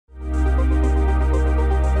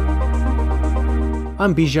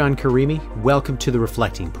I'm Bijan Karimi. Welcome to the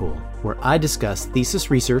Reflecting Pool, where I discuss thesis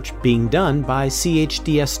research being done by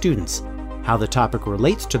CHDS students, how the topic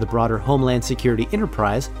relates to the broader homeland security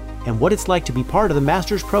enterprise, and what it's like to be part of the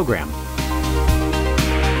master's program.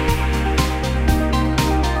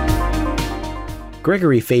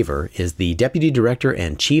 Gregg Favre is the Deputy Director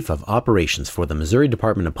and Chief of Operations for the Missouri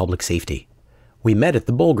Department of Public Safety. We met at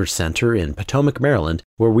the Bolger Center in Potomac, Maryland,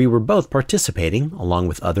 where we were both participating, along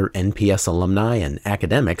with other NPS alumni and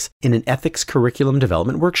academics, in an ethics curriculum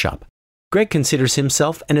development workshop. Gregg considers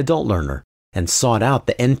himself an adult learner and sought out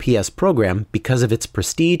the NPS program because of its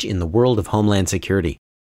prestige in the world of homeland security.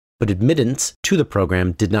 But admittance to the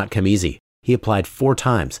program did not come easy. He applied 4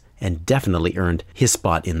 times and definitely earned his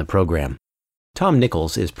spot in the program. Tom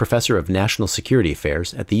Nichols is Professor of National Security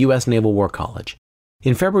Affairs at the U.S. Naval War College.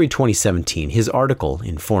 In February 2017, his article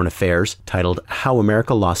in Foreign Affairs, titled How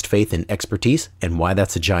America Lost Faith in Expertise and Why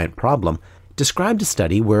That's a Giant Problem, described a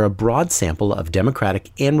study where a broad sample of Democratic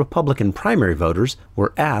and Republican primary voters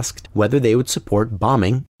were asked whether they would support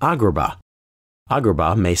bombing Agrabah.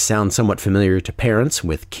 Agrabah may sound somewhat familiar to parents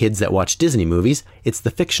with kids that watch Disney movies. It's the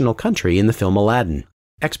fictional country in the film Aladdin.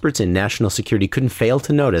 Experts in national security couldn't fail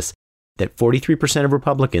to notice that 43% of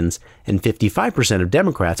Republicans and 55% of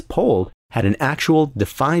Democrats polled had an actual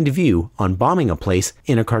defined view on bombing a place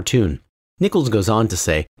in a cartoon. Nichols goes on to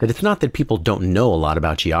say that it's not that people don't know a lot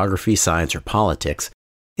about geography, science, or politics.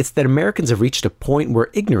 It's that Americans have reached a point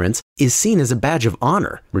where ignorance is seen as a badge of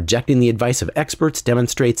honor. Rejecting the advice of experts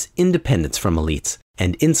demonstrates independence from elites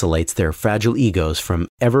and insulates their fragile egos from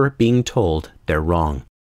ever being told they're wrong.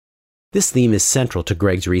 This theme is central to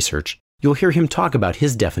Gregg's research. You'll hear him talk about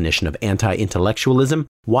his definition of anti-intellectualism,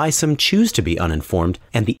 why some choose to be uninformed,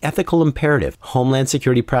 and the ethical imperative homeland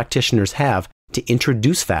security practitioners have to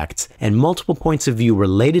introduce facts and multiple points of view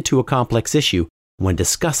related to a complex issue when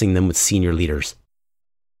discussing them with senior leaders.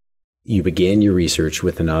 You began your research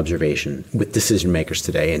with an observation with decision makers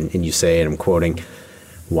today, and you say, and I'm quoting,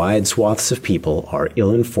 wide swaths of people are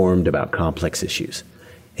ill-informed about complex issues.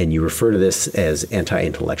 And you refer to this as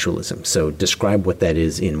anti-intellectualism. So describe what that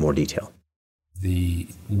is in more detail. The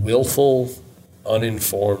willful,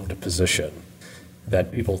 uninformed position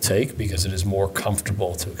that people take because it is more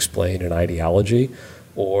comfortable to explain an ideology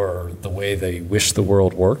or the way they wish the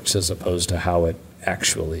world works as opposed to how it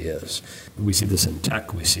actually is. We see this in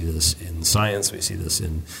tech, we see this in science, we see this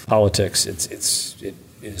in politics. It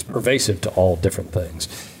is pervasive to all different things.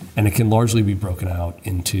 And it can largely be broken out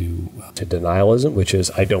into denialism, which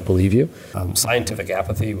is, I don't believe you. Scientific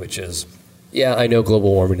apathy, which is, yeah, I know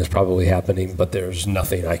global warming is probably happening, but there's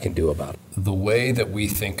nothing I can do about it. The way that we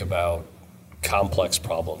think about complex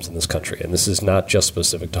problems in this country, and this is not just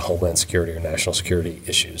specific to homeland security or national security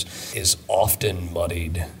issues, is often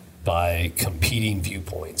muddied by competing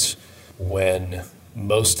viewpoints when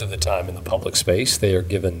most of the time in the public space they are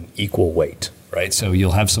given equal weight. Right, so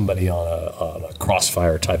you'll have somebody on a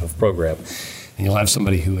crossfire type of program, and you'll have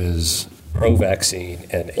somebody who is pro-vaccine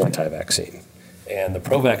and anti-vaccine. And the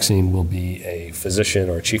pro-vaccine will be a physician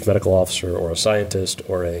or a chief medical officer or a scientist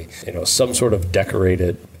or some sort of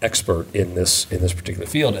decorated expert in this particular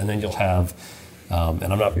field. And then you'll have, and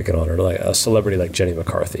I'm not picking on her, like a celebrity like Jenny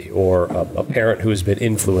McCarthy, or a parent who has been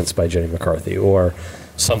influenced by Jenny McCarthy, or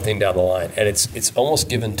something down the line. And it's almost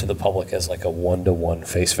given to the public as like a one-to-one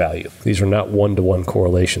face value. These are not one-to-one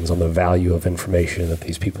correlations on the value of information that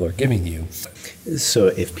these people are giving you. So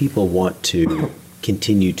if people want to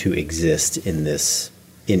continue to exist in this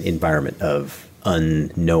environment of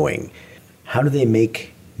unknowing, how do they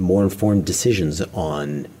make more informed decisions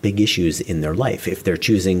on big issues in their life if they're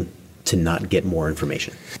choosing to not get more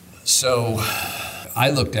information? So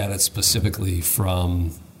I looked at it specifically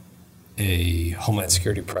from a homeland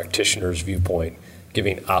security practitioner's viewpoint,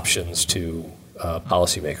 giving options to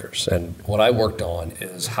policymakers. And what I worked on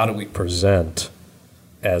is how do we present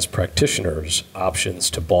as practitioners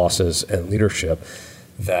options to bosses and leadership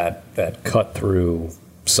that cut through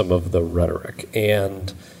some of the rhetoric.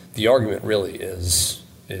 And the argument really is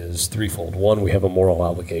threefold. One, we have a moral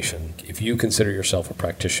obligation. If you consider yourself a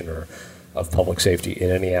practitioner of public safety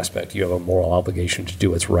in any aspect, you have a moral obligation to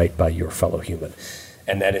do what's right by your fellow human.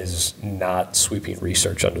 And that is not sweeping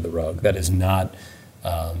research under the rug. That is not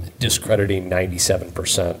discrediting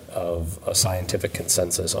 97% of a scientific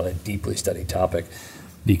consensus on a deeply studied topic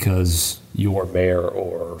because your mayor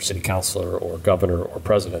or city councilor or governor or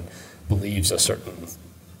president believes a certain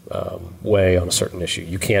way on a certain issue.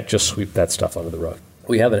 You can't just sweep that stuff under the rug.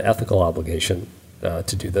 We have an ethical obligation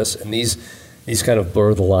to do this, and these kind of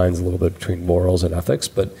blur the lines a little bit between morals and ethics,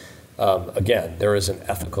 but again, there is an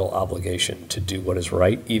ethical obligation to do what is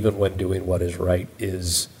right, even when doing what is right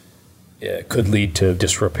is could lead to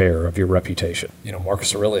disrepair of your reputation.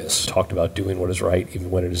 Marcus Aurelius talked about doing what is right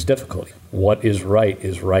even when it is difficult. What is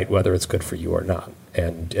right whether it's good for you or not.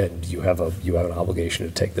 And you have an obligation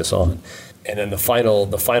to take this on. And then the final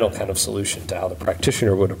kind of solution to how the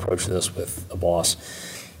practitioner would approach this with a boss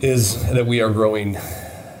is that we are growing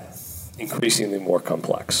increasingly more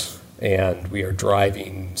complex, and we are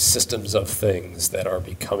driving systems of things that are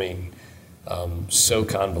becoming so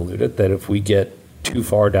convoluted that if we get too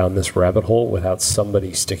far down this rabbit hole without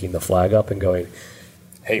somebody sticking the flag up and going,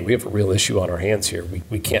 hey, we have a real issue on our hands here.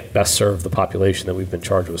 We can't best serve the population that we've been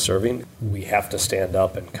charged with serving. We have to stand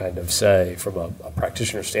up and kind of say, from a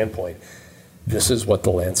practitioner standpoint, this is what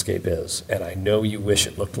the landscape is. And I know you wish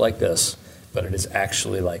it looked like this, but it is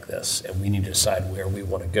actually like this. And we need to decide where we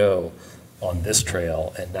want to go on this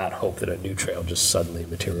trail and not hope that a new trail just suddenly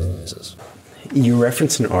materializes. You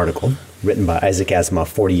referenced an article written by Isaac Asimov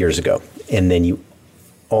 40 years ago, and then you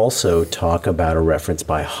also talk about a reference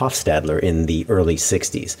by Hofstadter in the early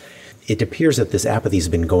 60s. It appears that this apathy has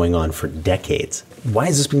been going on for decades. Why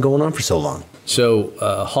has this been going on for so long? So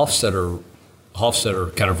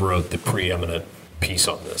Hofstadter kind of wrote the preeminent piece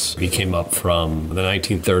on this. He came up from the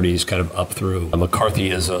 1930s, kind of up through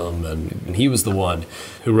McCarthyism, and he was the one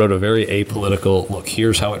who wrote a very apolitical, look,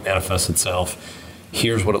 here's how it manifests itself,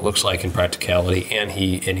 here's what it looks like in practicality, and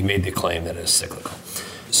he made the claim that it is cyclical.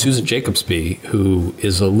 Susan Jacobsby, who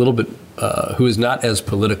is a little bit, who is not as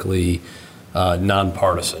politically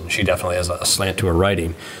nonpartisan, she definitely has a slant to her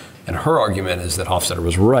writing, and her argument is that Hofstadter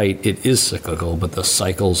was right, it is cyclical, but the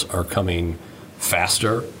cycles are coming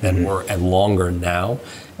faster and more and longer now.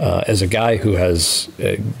 As a guy who has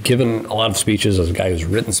given a lot of speeches, as a guy who's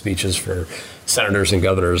written speeches for senators and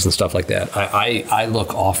governors and stuff like that, I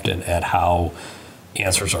look often at how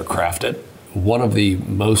answers are crafted. One of the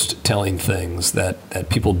most telling things that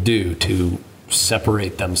people do to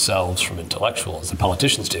separate themselves from intellectuals, the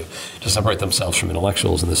politicians do, to separate themselves from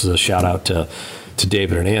intellectuals, and this is a shout out to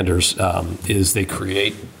David and Anders, is they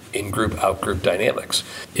create in-group, out-group dynamics.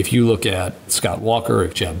 If you look at Scott Walker,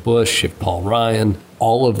 if Jeb Bush, if Paul Ryan,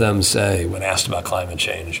 all of them say, when asked about climate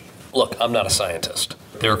change, look, I'm not a scientist.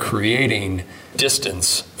 They're creating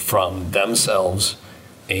distance from themselves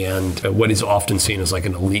and what is often seen as like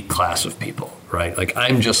an elite class of people, right? Like,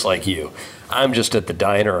 I'm just like you. I'm just at the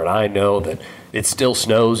diner, and I know that it still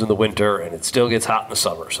snows in the winter and it still gets hot in the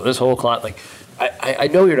summer. So this whole climate, like, I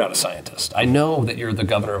know you're not a scientist. I know that you're the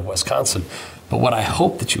governor of Wisconsin. But what I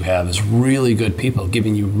hope that you have is really good people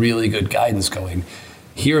giving you really good guidance going,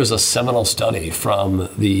 here's a seminal study from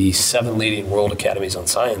the 7 leading world academies on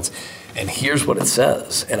science, and here's what it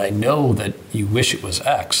says. And I know that you wish it was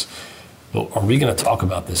X, but are we going to talk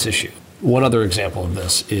about this issue? One other example of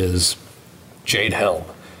this is Jade Helm,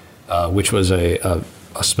 which was a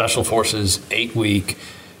special forces 8-week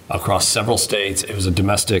across several states. It was a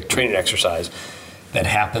domestic training exercise that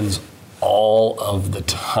happens all of the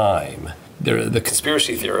time. The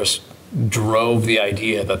conspiracy theorists drove the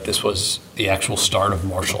idea that this was the actual start of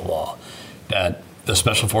martial law, that the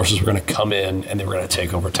special forces were going to come in and they were going to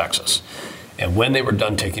take over Texas. And when they were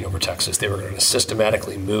done taking over Texas, they were going to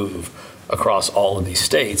systematically move across all of these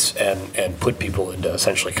states and put people into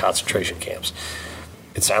essentially concentration camps.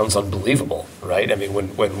 It sounds unbelievable, right? I mean,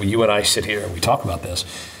 when you and I sit here and we talk about this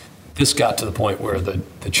got to the point where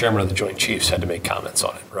the chairman of the Joint Chiefs had to make comments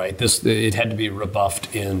on it, right? It had to be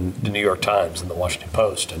rebuffed in the New York Times and the Washington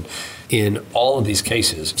Post. And in all of these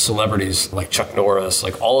cases, celebrities like Chuck Norris,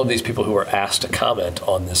 like all of these people who were asked to comment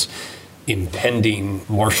on this impending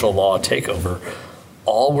martial law takeover,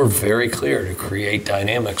 all were very clear to create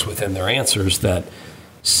dynamics within their answers that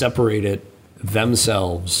separated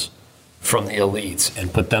themselves from the elites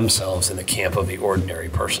and put themselves in the camp of the ordinary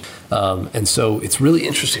person. And so it's really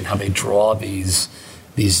interesting how they draw these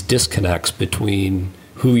disconnects between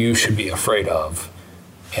who you should be afraid of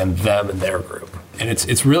and them and their group. And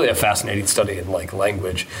it's really a fascinating study in like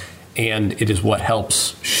language, and it is what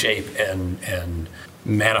helps shape and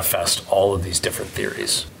manifest all of these different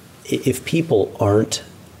theories. If people aren't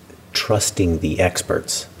trusting the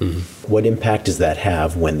experts, what impact does that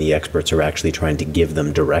have when the experts are actually trying to give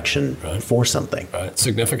them direction for something? Right. It's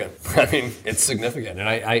significant. I mean, it's significant. And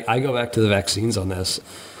I go back to the vaccines on this.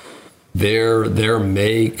 There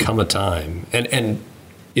may come a time, and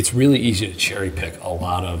it's really easy to cherry pick a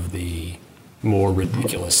lot of the more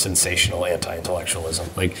ridiculous, sensational anti-intellectualism.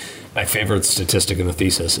 Like, my favorite statistic in the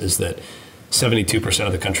thesis is that 72%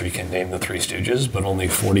 of the country can name the Three Stooges, but only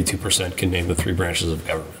 42% can name the 3 branches of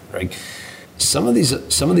government, right? Some of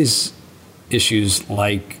these issues,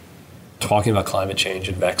 like talking about climate change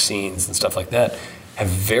and vaccines and stuff like that, have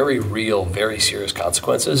very real, very serious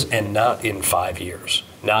consequences, and not in 5 years.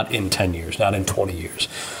 not in 10 years, not in 20 years.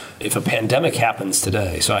 If a pandemic happens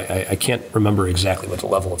today, so I can't remember exactly what the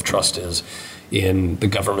level of trust is in the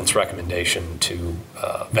government's recommendation to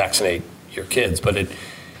vaccinate your kids, but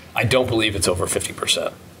I don't believe it's over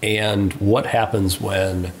 50%. And what happens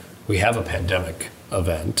when we have a pandemic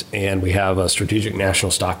event and we have a strategic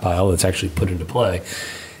national stockpile that's actually put into play,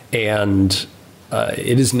 and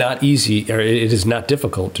it is not easy, or it is not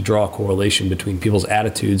difficult to draw a correlation between people's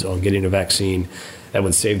attitudes on getting a vaccine that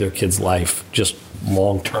would save their kid's life just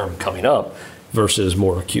long-term coming up versus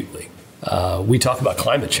more acutely. We talk about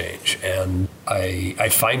climate change, and I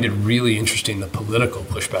find it really interesting, the political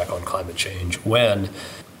pushback on climate change, when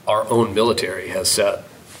our own military has said,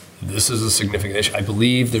 this is a significant issue. I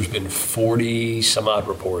believe there's been 40 some odd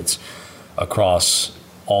reports across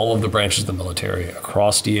all of the branches of the military,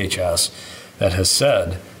 across DHS, that has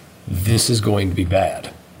said, this is going to be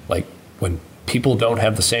bad. Like, when people don't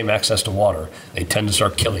have the same access to water, they tend to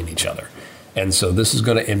start killing each other. And so this is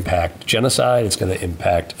going to impact genocide, it's going to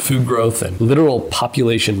impact food growth, and literal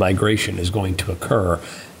population migration is going to occur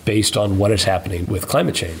based on what is happening with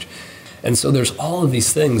climate change. And so there's all of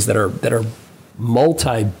these things that are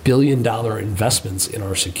multi-billion-dollar investments in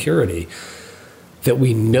our security that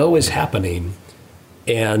we know is happening,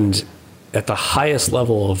 and at the highest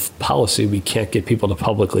level of policy, we can't get people to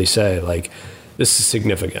publicly say, like, this is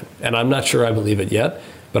significant. And I'm not sure I believe it yet,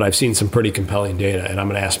 but I've seen some pretty compelling data, and I'm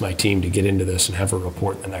going to ask my team to get into this and have a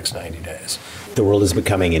report in the next 90 days. The world is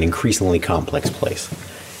becoming an increasingly complex place,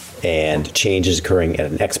 and change is occurring at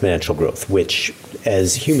an exponential growth, which,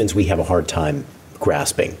 as humans, we have a hard time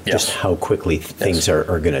grasping just how quickly things are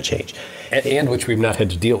going to change. And which we've not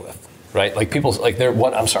had to deal with, right? Like, people's, like,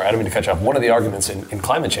 I'm sorry, I don't mean to cut you off. One of the arguments in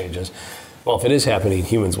climate change is, well, if it is happening,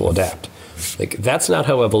 humans will adapt. Like, that's not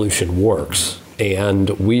how evolution works. And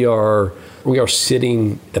we are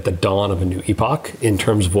sitting at the dawn of a new epoch in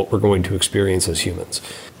terms of what we're going to experience as humans.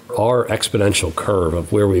 Our exponential curve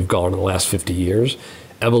of where we've gone in the last 50 years,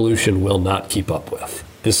 evolution will not keep up with.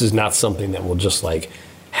 This is not something that will just like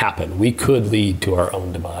happen. We could lead to our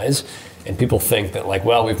own demise. And people think that, like,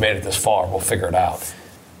 well, we've made it this far, we'll figure it out.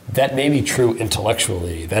 That may be true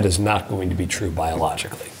intellectually. That is not going to be true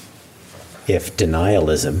biologically. If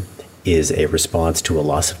denialism is a response to a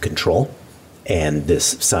loss of control, and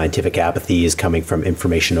this scientific apathy is coming from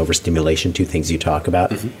information overstimulation, two things you talk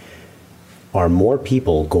about, are more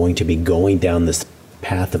people going to be going down this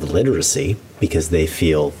path of literacy because they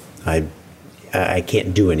feel, I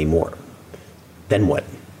can't do any more? Then what?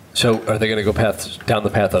 So are they going to go down the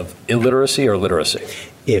path of illiteracy or literacy?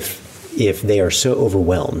 If they are so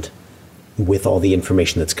overwhelmed with all the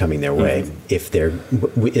information that's coming their way, is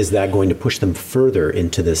that going to push them further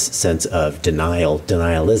into this sense of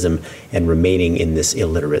denialism, and remaining in this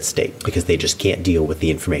illiterate state because they just can't deal with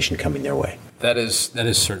the information coming their way? That is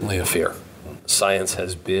certainly a fear. Science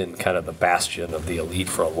has been kind of the bastion of the elite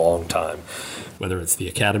for a long time, whether it's the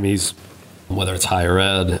academies, whether it's higher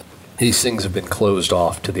ed. These things have been closed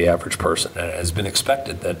off to the average person, and it has been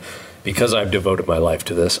expected that because I've devoted my life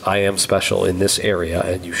to this, I am special in this area,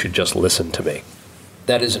 and you should just listen to me.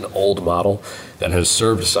 That is an old model that has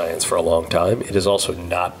served science for a long time. It is also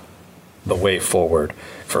not the way forward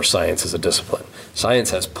for science as a discipline. Science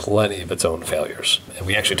has plenty of its own failures, and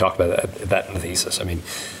we actually talk about that in the thesis. I mean,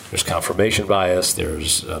 there's confirmation bias,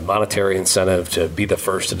 there's a monetary incentive to be the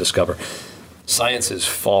first to discover. Science is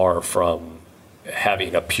far from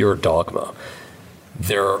having a pure dogma.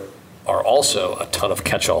 There are also a ton of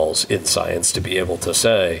catch-alls in science to be able to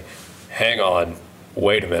say, hang on,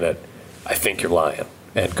 wait a minute, I think you're lying,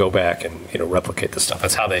 and go back and replicate this stuff.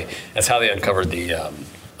 That's how they uncovered the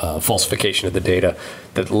falsification of the data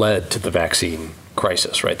that led to the vaccine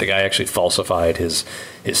crisis, right? The guy actually falsified his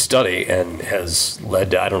study and has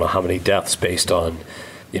led to I don't know how many deaths based on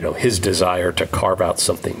his desire to carve out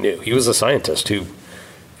something new. He was a scientist who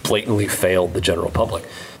blatantly failed the general public.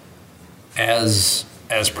 As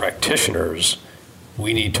practitioners,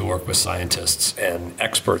 we need to work with scientists and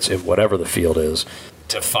experts in whatever the field is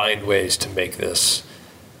to find ways to make this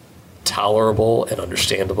tolerable and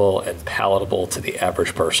understandable and palatable to the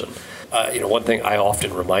average person. One thing I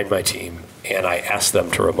often remind my team, and I ask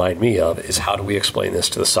them to remind me of, is how do we explain this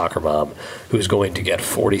to the soccer mom who's going to get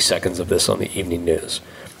 40 seconds of this on the evening news?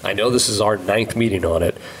 I know this is our 9th meeting on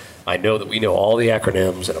it. I know that we know all the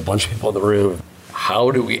acronyms and a bunch of people in the room.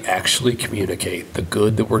 How do we actually communicate the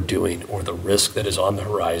good that we're doing or the risk that is on the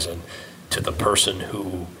horizon to the person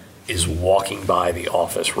who is walking by the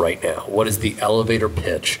office right now? What is the elevator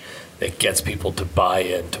pitch that gets people to buy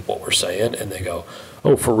into what we're saying? And they go,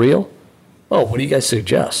 oh, for real? Oh, what do you guys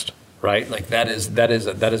suggest? Right? Like that is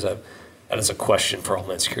That is a question for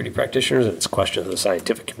Homeland Security practitioners, and it's a question of the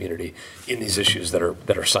scientific community in these issues that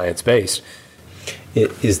are science-based.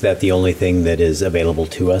 Is that the only thing that is available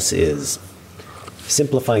to us is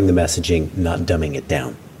simplifying the messaging, not dumbing it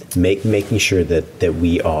down? Making sure that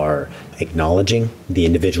we are acknowledging the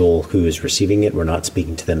individual who is receiving it. We're not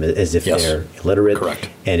speaking to them as if they're illiterate. Correct.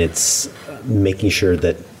 And it's making sure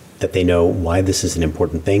that they know why this is an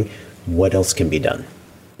important thing. What else can be done?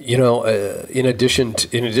 In addition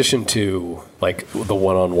to like the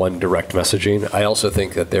one-on-one direct messaging, I also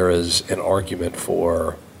think that there is an argument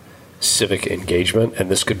for civic engagement, and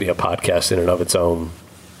this could be a podcast in and of its own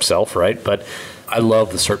self, right? But I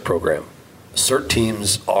love the CERT program. CERT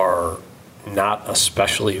teams are not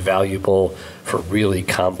especially valuable for really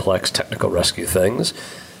complex technical rescue things,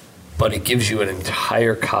 but it gives you an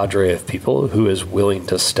entire cadre of people who is willing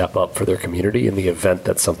to step up for their community in the event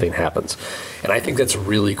that something happens. And I think that's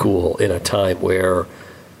really cool in a time where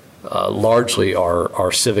largely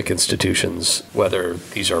our civic institutions, whether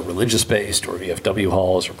these are religious-based or VFW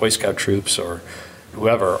halls or Boy Scout troops or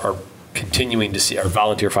whoever, are continuing to see, our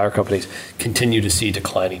volunteer fire companies continue to see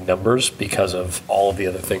declining numbers because of all of the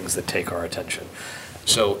other things that take our attention.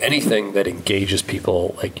 So anything that engages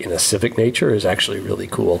people like in a civic nature is actually really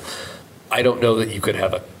cool. I don't know that you could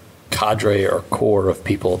have a cadre or core of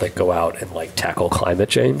people that go out and like tackle climate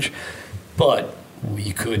change, but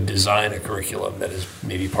we could design a curriculum that is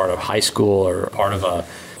maybe part of high school or part of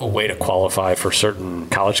a way to qualify for certain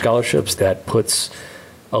college scholarships that puts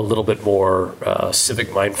a little bit more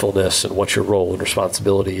civic mindfulness and what your role and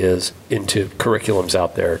responsibility is into curriculums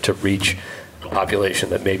out there to reach a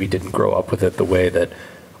population that maybe didn't grow up with it the way that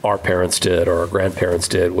our parents did or our grandparents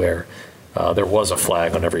did, where there was a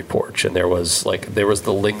flag on every porch, and there was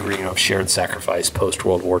the lingering of shared sacrifice post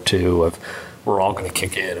World War II of we're all going to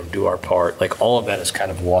kick in and do our part. Like all of that has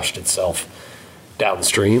kind of washed itself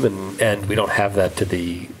downstream, and we don't have that to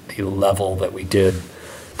the level that we did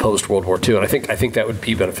post World War II. And I think that would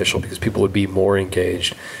be beneficial because people would be more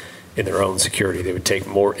engaged in their own security. They would take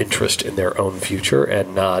more interest in their own future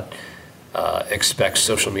and not expect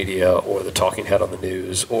social media or the talking head on the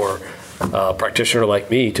news or a practitioner like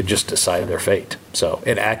me to just decide their fate. So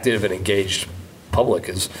an active and engaged public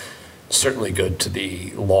is certainly good to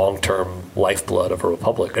the long-term lifeblood of a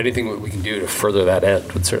republic. Anything that we can do to further that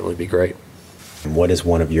end would certainly be great. What is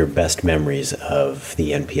one of your best memories of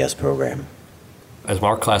the NPS program? As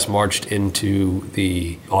our class marched into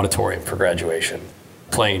the auditorium for graduation,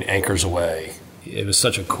 playing Anchors Away, it was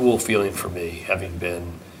such a cool feeling for me, having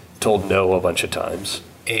been told no a bunch of times.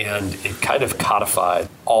 And it kind of codified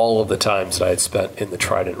all of the times that I had spent in the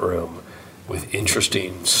Trident room with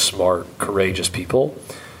interesting, smart, courageous people,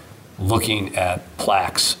 looking at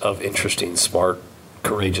plaques of interesting, smart,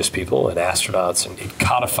 courageous people and astronauts. And it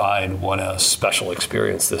codified what a special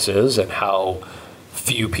experience this is and how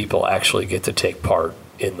few people actually get to take part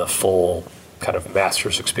in the full kind of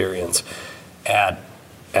master's experience at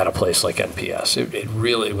a place like NPS. It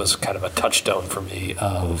really was kind of a touchstone for me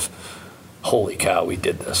of, holy cow, we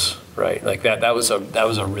did this, right? Like that was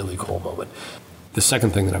a really cool moment. The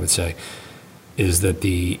second thing that I would say is that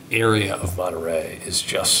the area of Monterey is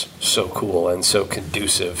just so cool and so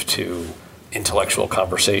conducive to intellectual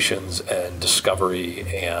conversations and discovery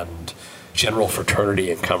and general fraternity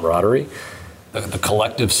and camaraderie. The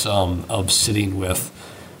collective sum of sitting with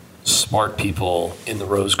smart people in the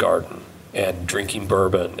Rose Garden and drinking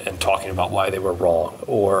bourbon and talking about why they were wrong,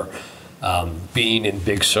 or being in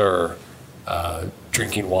Big Sur,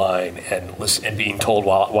 drinking wine and being told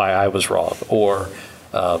why I was wrong, or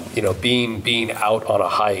being out on a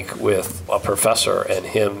hike with a professor and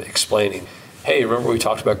him explaining, hey, remember we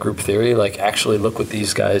talked about group theory? Like, actually look what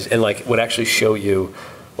these guys, and like would actually show you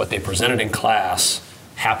what they presented in class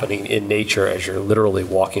happening in nature as you're literally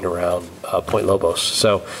walking around Point Lobos.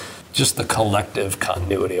 So just the collective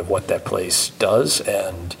continuity of what that place does,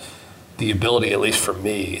 and the ability, at least for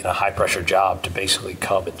me, in a high-pressure job, to basically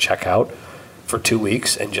come and check out for 2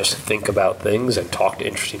 weeks and just think about things and talk to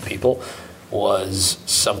interesting people was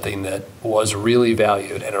something that was really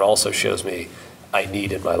valued, and it also shows me I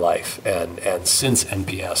need in my life. And since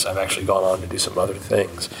NPS, I've actually gone on to do some other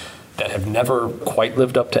things that have never quite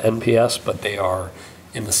lived up to NPS, but they are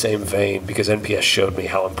in the same vein because NPS showed me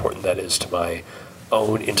how important that is to my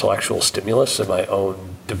own intellectual stimulus and my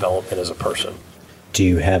own development as a person. Do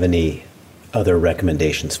you have any other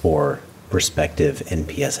recommendations for prospective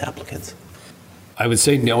NPS applicants? I would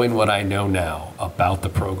say knowing what I know now about the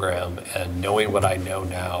program and knowing what I know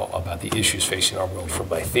now about the issues facing our world from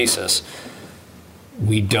my thesis,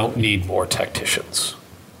 we don't need more tacticians.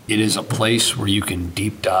 It is a place where you can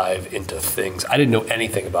deep dive into things. I didn't know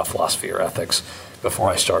anything about philosophy or ethics before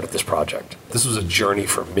I started this project. This was a journey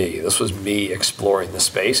for me. This was me exploring the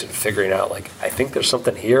space and figuring out, like, I think there's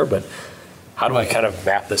something here, but how do I kind of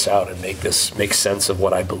map this out and make sense of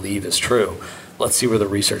what I believe is true? Let's see where the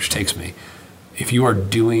research takes me. If you are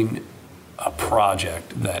doing a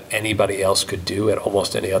project that anybody else could do at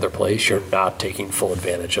almost any other place, you're not taking full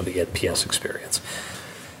advantage of the NPS experience.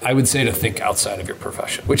 I would say to think outside of your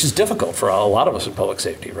profession, which is difficult for a lot of us in public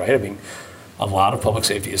safety, right? I mean, a lot of public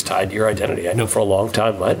safety is tied to your identity. I know for a long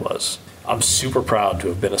time mine was. I'm super proud to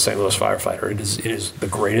have been a St. Louis firefighter. It is the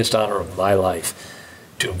greatest honor of my life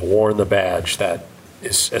to have worn the badge that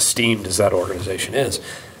is esteemed as that organization is.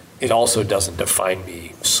 It also doesn't define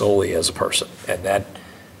me solely as a person, and that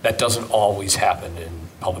doesn't always happen in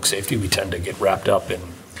public safety. We tend to get wrapped up in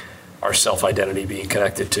our self-identity being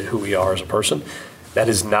connected to who we are as a person. That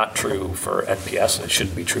is not true for NPS, and it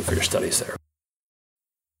shouldn't be true for your studies there.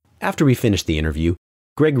 After we finished the interview,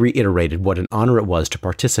 Gregg reiterated what an honor it was to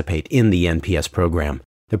participate in the NPS program.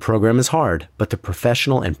 The program is hard, but the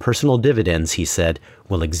professional and personal dividends, he said,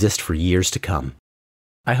 will exist for years to come.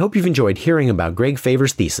 I hope you've enjoyed hearing about Gregg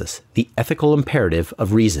Favre's thesis, The Ethical Imperative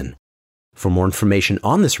of Reason. For more information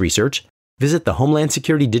on this research, visit the Homeland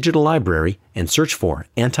Security Digital Library and search for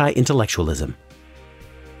Anti-Intellectualism.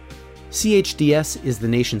 CHDS is the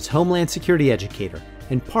nation's Homeland Security educator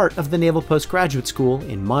and part of the Naval Postgraduate School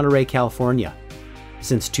in Monterey, California.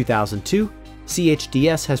 Since 2002,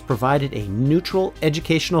 CHDS has provided a neutral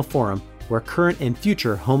educational forum where current and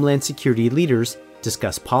future Homeland Security leaders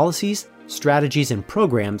discuss policies, strategies, and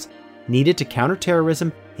programs needed to counter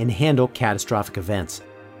terrorism and handle catastrophic events.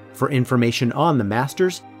 For information on the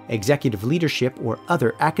Master's, Executive Leadership, or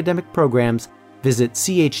other academic programs, visit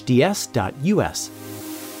chds.us.